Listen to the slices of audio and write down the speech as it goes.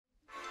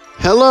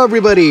Hello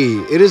everybody,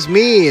 it is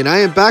me and I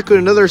am back with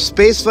another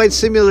spaceflight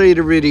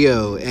simulator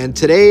video, and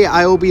today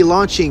I will be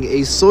launching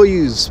a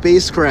Soyuz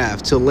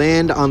spacecraft to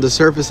land on the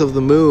surface of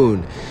the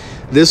moon.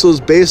 This was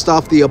based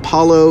off the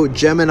Apollo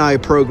Gemini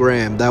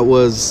program that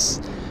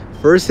was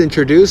first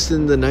introduced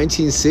in the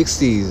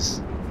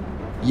 1960s.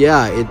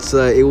 Yeah,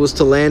 it was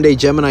to land a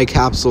Gemini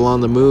capsule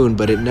on the moon,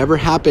 but it never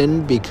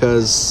happened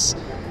because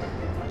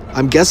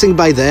I'm guessing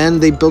by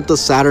then they built the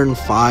Saturn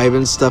V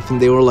and stuff,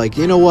 and they were like,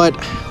 you know what,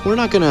 we're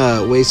not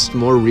gonna waste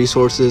more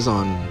resources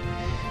on,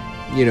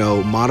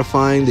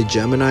 modifying the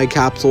Gemini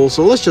capsule,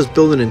 so let's just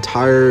build an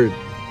entire,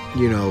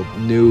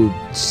 new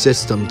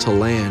system to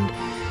land.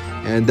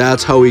 And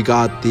that's how we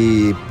got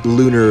the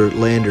lunar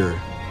lander.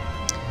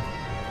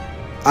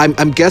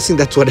 I'm guessing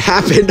that's what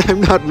happened.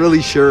 I'm not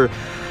really sure.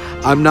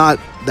 I'm not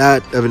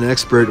that of an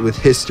expert with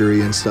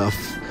history and stuff.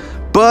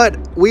 But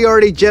we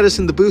already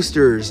jettisoned the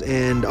boosters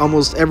and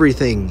almost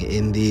everything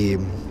in the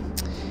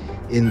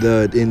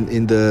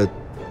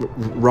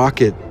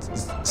rocket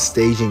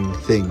staging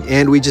thing,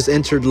 and we just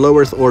entered low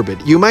Earth orbit.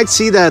 You might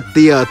see that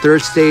the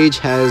third stage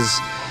has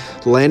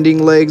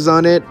landing legs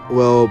on it.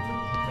 Well,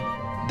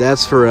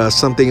 that's for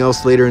something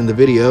else later in the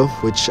video,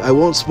 which I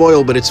won't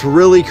spoil, but it's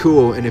really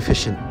cool and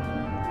efficient.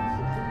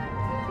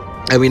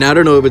 I mean, I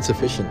don't know if it's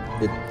efficient.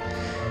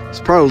 It's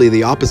probably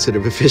the opposite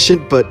of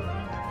efficient, but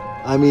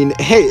I mean,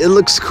 hey, it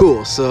looks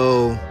cool,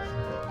 so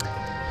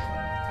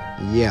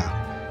yeah.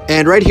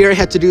 And right here I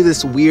had to do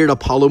this weird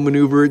Apollo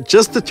maneuver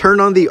just to turn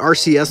on the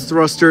RCS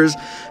thrusters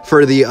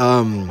for the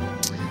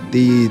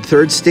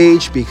third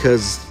stage,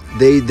 because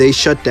they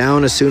shut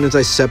down as soon as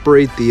I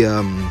separate the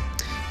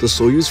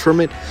Soyuz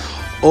from it.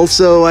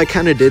 Also, I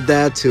kind of did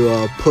that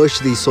to push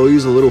the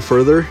Soyuz a little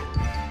further,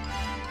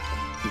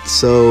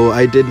 so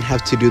I didn't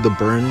have to do the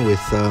burn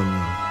with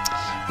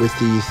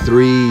the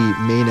three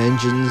main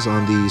engines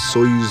on the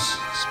Soyuz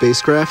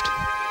spacecraft.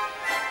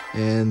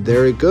 And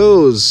there it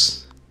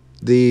goes,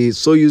 the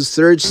Soyuz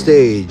third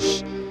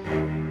stage.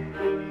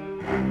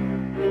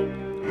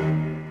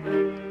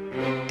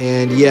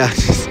 And yeah,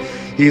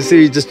 you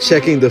see just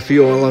checking the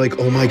fuel, and I'm like,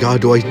 oh my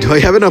god, do I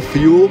have enough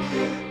fuel?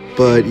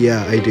 But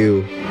yeah, I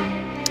do.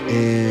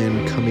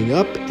 And coming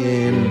up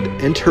and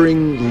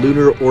entering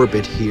lunar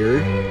orbit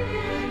here.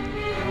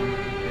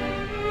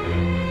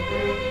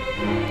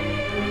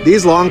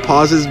 These long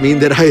pauses mean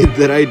that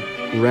I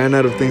ran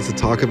out of things to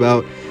talk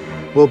about.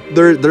 Well,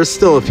 there's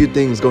still a few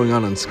things going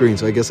on screen,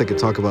 so I guess I could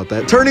talk about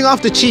that. Turning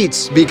off the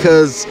cheats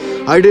because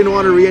I didn't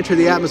want to re-enter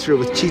the atmosphere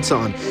with cheats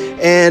on.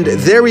 And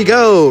there we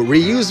go,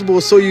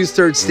 reusable Soyuz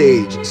third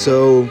stage.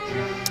 So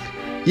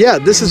yeah,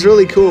 this is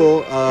really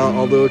cool,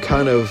 although it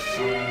kind of,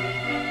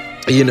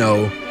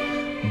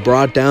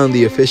 brought down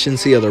the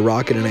efficiency of the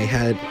rocket, and I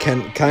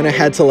kind of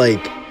had to,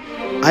 like,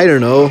 I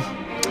don't know,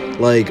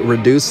 like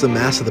reduce the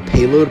mass of the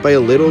payload by a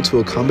little to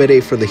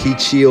accommodate for the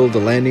heat shield, the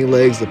landing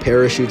legs, the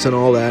parachutes, and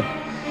all that.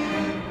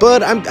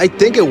 But I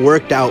think it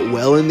worked out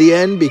well in the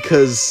end,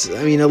 because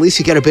I mean, at least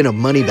you get a bit of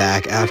money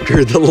back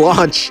after the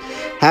launch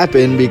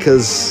happened,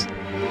 because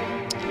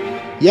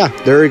yeah,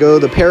 there we go,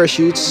 the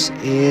parachutes,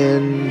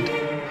 and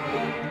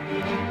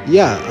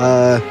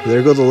yeah,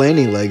 there go the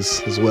landing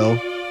legs as well,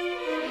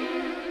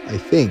 I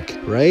think,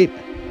 right?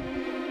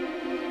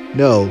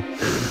 No.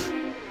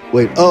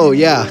 Wait, oh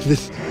yeah.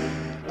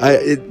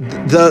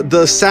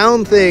 The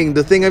sound thing,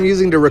 the thing I'm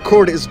using to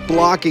record, is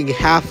blocking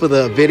half of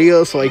the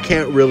video, so I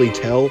can't really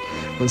tell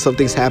when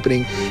something's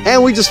happening.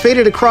 And we just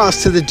faded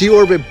across to the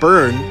deorbit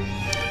burn.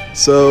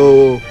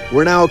 So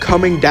we're now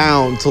coming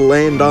down to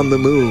land on the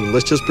moon.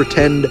 Let's just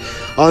pretend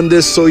on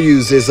this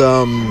Soyuz is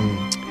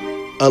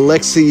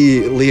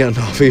Alexei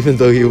Leonov, even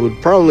though he would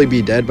probably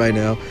be dead by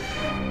now.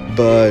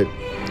 But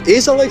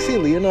is Alexei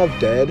Leonov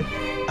dead?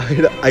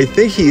 I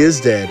think he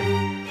is dead.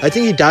 I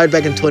think he died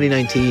back in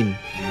 2019.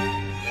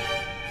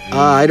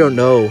 I don't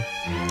know.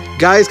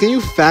 Guys, can you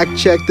fact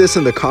check this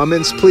in the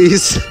comments,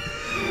 please?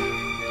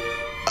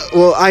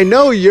 Well, I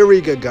know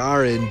Yuri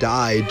Gagarin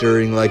died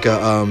during like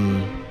a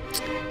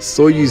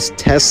Soyuz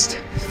test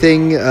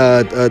thing,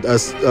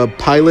 a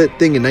pilot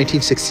thing in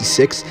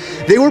 1966.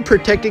 They were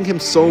protecting him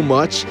so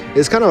much.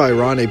 It's kind of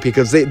ironic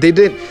because they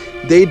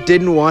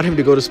didn't want him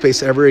to go to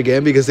space ever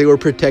again, because they were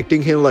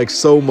protecting him like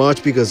so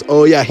much, because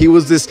oh yeah, he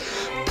was this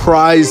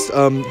prized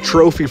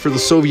trophy for the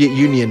Soviet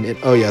Union. And,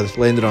 oh yeah,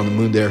 landed on the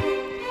moon there.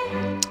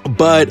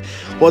 But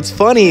what's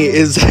funny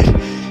is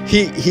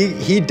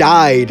he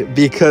died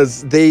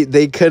because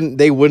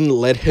they wouldn't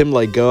let him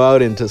like go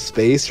out into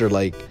space, or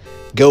like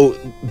go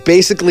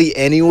basically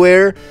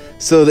anywhere.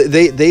 So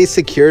they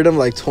secured him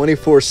like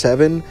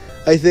 24/7,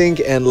 I think,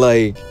 and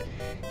like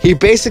he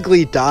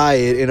basically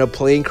died in a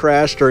plane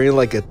crash during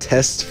like a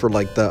test for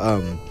like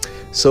the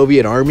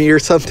Soviet army or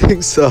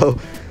something. So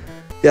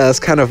yeah, that's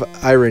kind of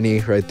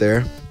irony right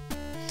there.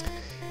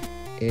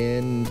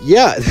 And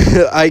yeah,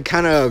 I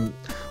kind of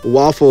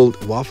waffled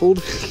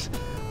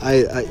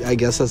I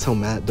guess that's how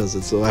Matt does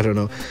it, so I don't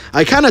know.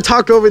 I kind of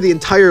talked over the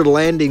entire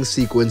landing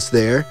sequence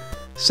there,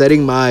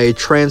 setting my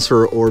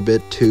transfer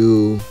orbit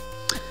to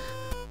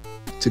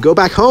go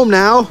back home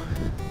now.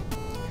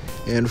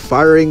 and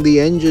firing the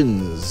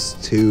engines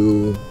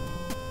to,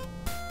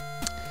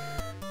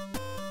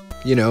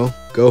 you know,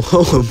 go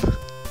home.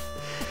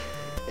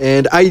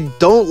 And I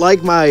don't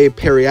like my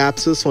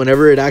periapsis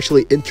whenever it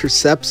actually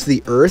intercepts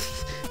the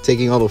Earth,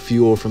 taking all the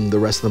fuel from the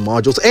rest of the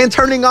modules and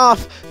turning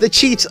off the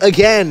cheats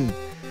again.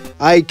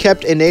 I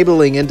kept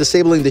enabling and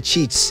disabling the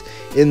cheats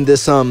in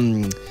this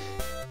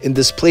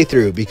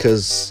playthrough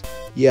because,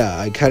 yeah,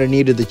 I kind of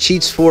needed the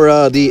cheats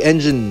for the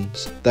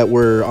engines that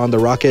were on the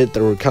rocket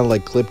that were kind of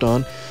like clipped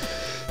on.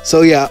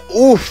 So yeah,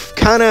 oof,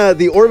 kind of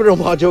the orbital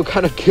module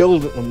kind of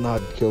killed, well,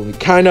 not killed me,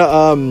 kind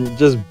of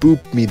just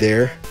booped me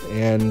there.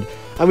 And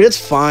I mean, it's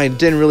fine, it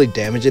didn't really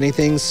damage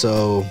anything,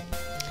 so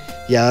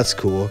yeah, that's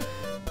cool.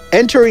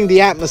 Entering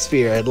the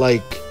atmosphere at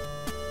like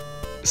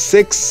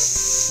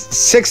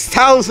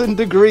 6,000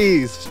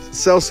 degrees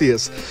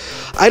Celsius.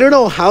 I don't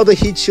know how the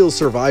heat shield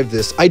survived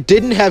this. I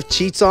didn't have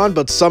cheats on,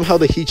 but somehow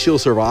the heat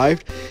shield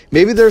survived.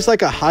 Maybe there's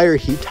like a higher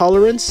heat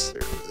tolerance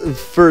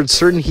for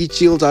certain heat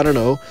shields, I don't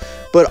know.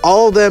 But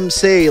all of them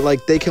say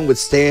like they can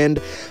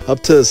withstand up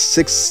to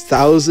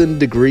 6,000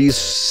 degrees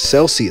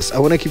Celsius. I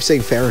want to keep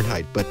saying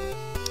Fahrenheit, but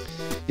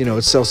you know,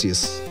 it's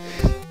Celsius.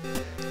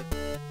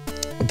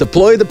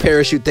 Deploy the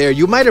parachute there.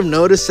 You might have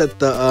noticed that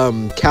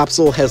the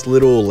capsule has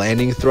little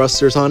landing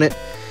thrusters on it.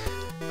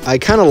 I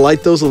kind of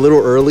like those a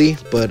little early,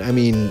 but I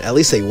mean, at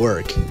least they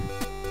work.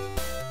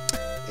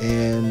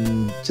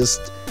 And just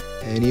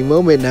any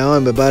moment now,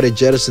 I'm about to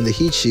jettison the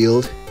heat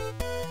shield.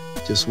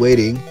 Just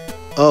waiting.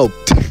 Oh,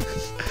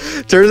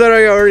 turns out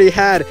I already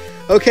had.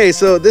 Okay,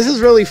 so this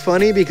is really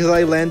funny because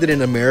I landed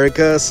in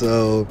America,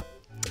 so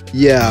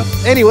yeah.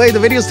 Anyway, the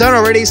video's done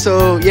already,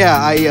 so yeah,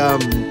 I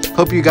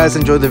hope you guys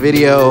enjoyed the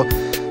video.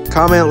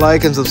 Comment,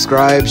 like, and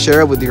subscribe. Share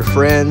it with your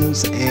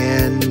friends,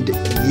 and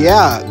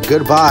yeah,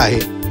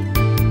 goodbye.